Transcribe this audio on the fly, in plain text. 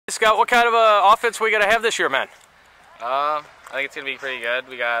Scott, what kind of offense we gonna have this year, man? I think it's gonna be pretty good.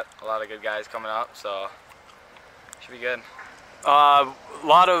 We got a lot of good guys coming up, so should be good. A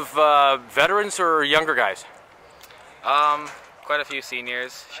lot of veterans or younger guys? Quite a few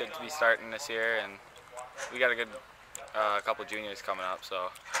seniors should be starting this year, and we got a good couple juniors coming up. So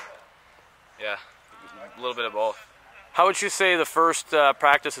yeah, a little bit of both. How would you say the first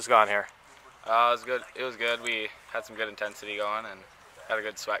practice has gone here? It was good. It was good. We had some good intensity going and had a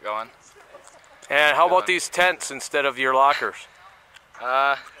good sweat going. And how about these tents instead of your lockers?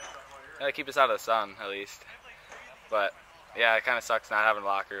 Gotta keep us out of the sun at least. But yeah, it kind of sucks not having a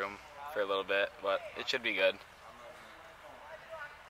locker room for a little bit, but it should be good.